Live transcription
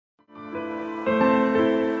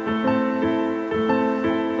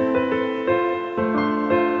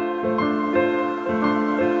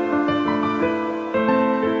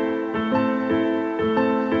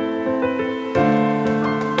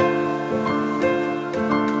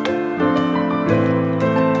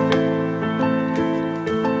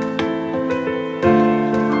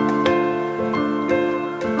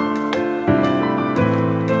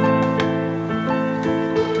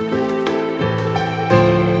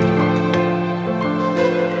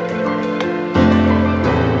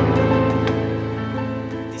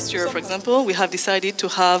example, we have decided to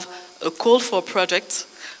have a call for projects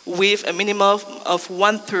with a minimum of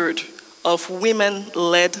 1/3 of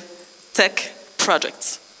women-led tech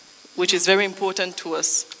projects, which is very important to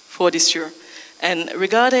us for this year. And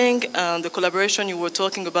regarding the collaboration you were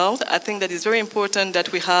talking about, I think that it's very important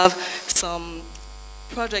that we have some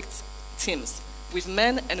project teams with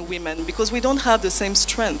men and women, because we don't have the same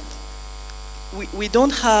strength. We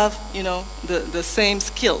don't have, you know, the same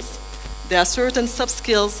skills. There are certain soft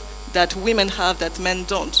skills that women have that men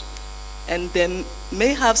don't. And they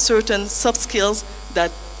may have certain soft skills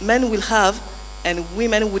that men will have and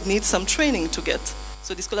women would need some training to get.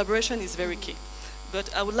 So this collaboration is very key. But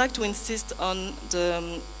I would like to insist on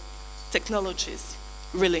the technologies,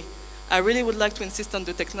 really. I really would like to insist on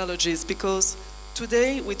the technologies, because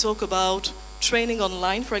today we talk about training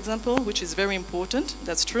online, for example, which is very important,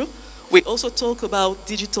 that's true. We also talk about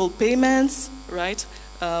digital payments, right?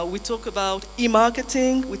 We talk about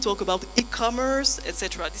e-marketing, we talk about e-commerce,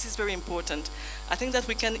 etc. This is very important. I think that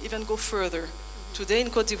we can even go further. Today in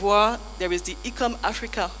Côte d'Ivoire, there is the Ecom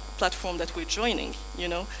Africa platform that we're joining, you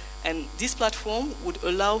know, and this platform would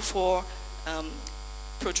allow for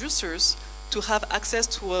producers to have access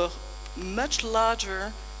to a much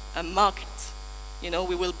larger market. You know,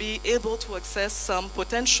 we will be able to access some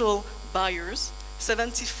potential buyers.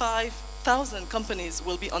 75,000 companies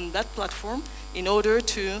will be on that platform in order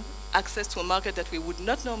to access to a market that we would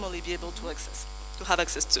not normally be able to have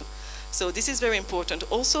access to. So this is very important.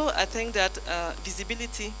 Also, I think that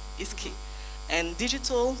visibility is key. And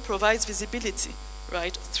digital provides visibility,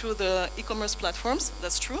 right, through the e-commerce platforms,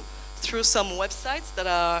 that's true, through some websites that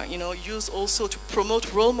are, you know, used also to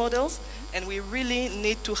promote role models, and we really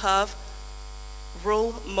need to have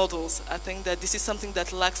role models. I think that this is something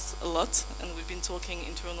that lacks a lot, and we've been talking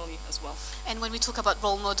internally as well. And when we talk about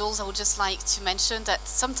role models, I would just like to mention that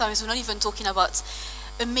sometimes we're not even talking about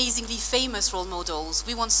amazingly famous role models.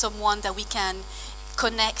 We want someone that we can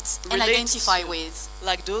connect and identify with.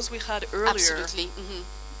 Like those we had earlier. Absolutely. Mm-hmm.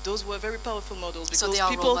 Those were very powerful models, because so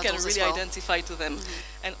people can really identify to them.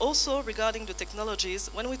 Mm-hmm. And also regarding the technologies,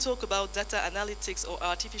 when we talk about data analytics or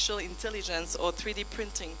artificial intelligence or 3D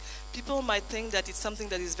printing, people might think that it's something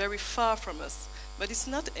that is very far from us, but it's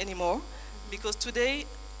not anymore, because today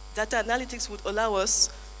data analytics would allow us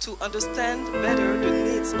to understand better the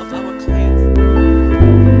needs of our clients.